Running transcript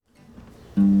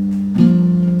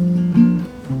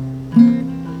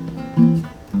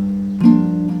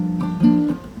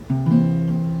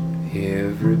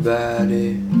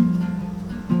Everybody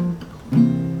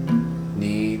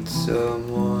needs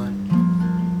someone.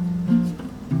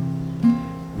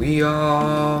 We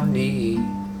all need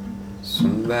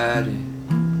somebody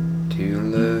to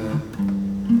love.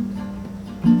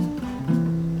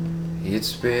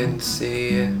 It's been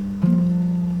said,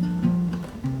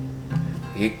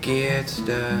 it gets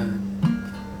done.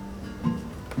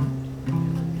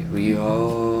 We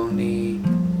all need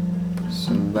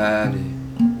somebody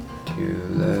to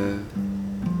love.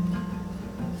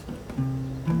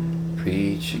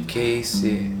 Preacher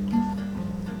Casey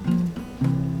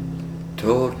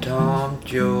told Tom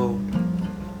Joe,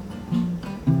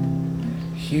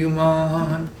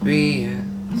 human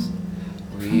beings,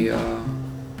 we are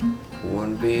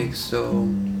one big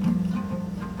soul.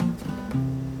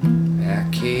 I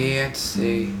can't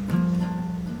say,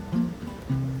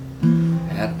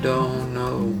 I don't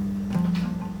know.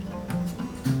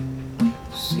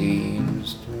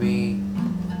 Seems to me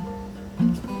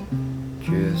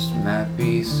just might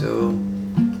be so.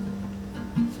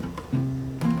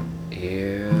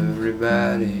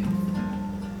 Everybody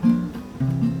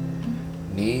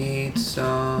needs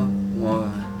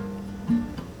someone.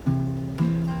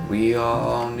 We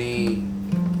all need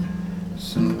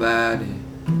somebody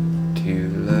to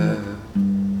love.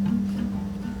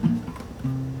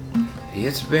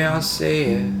 It's been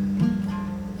said,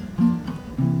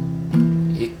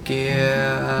 it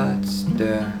gets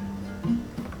done.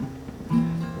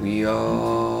 We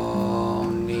all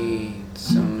need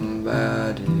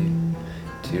somebody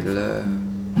to love.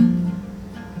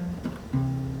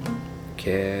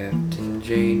 Captain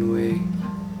Janeway,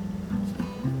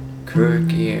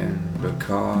 Kirk and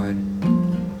Picard,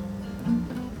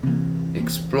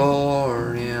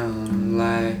 exploring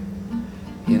life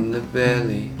in the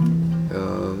belly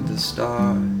of the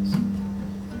stars.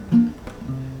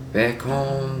 Back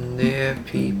home their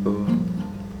people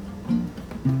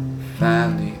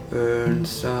finally earned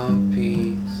some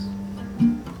peace.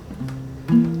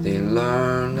 They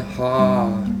learned the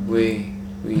hard way,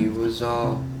 we was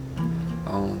all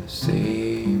on the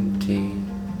same team.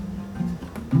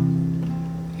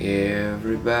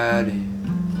 Everybody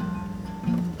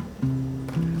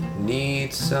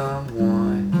needs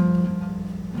someone.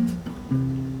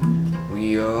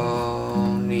 We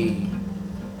all need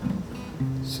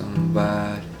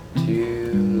somebody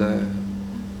to love.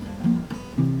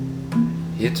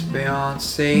 It's been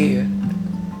said,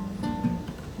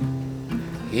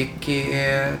 it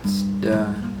gets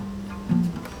done.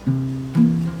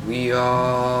 We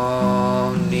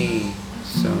all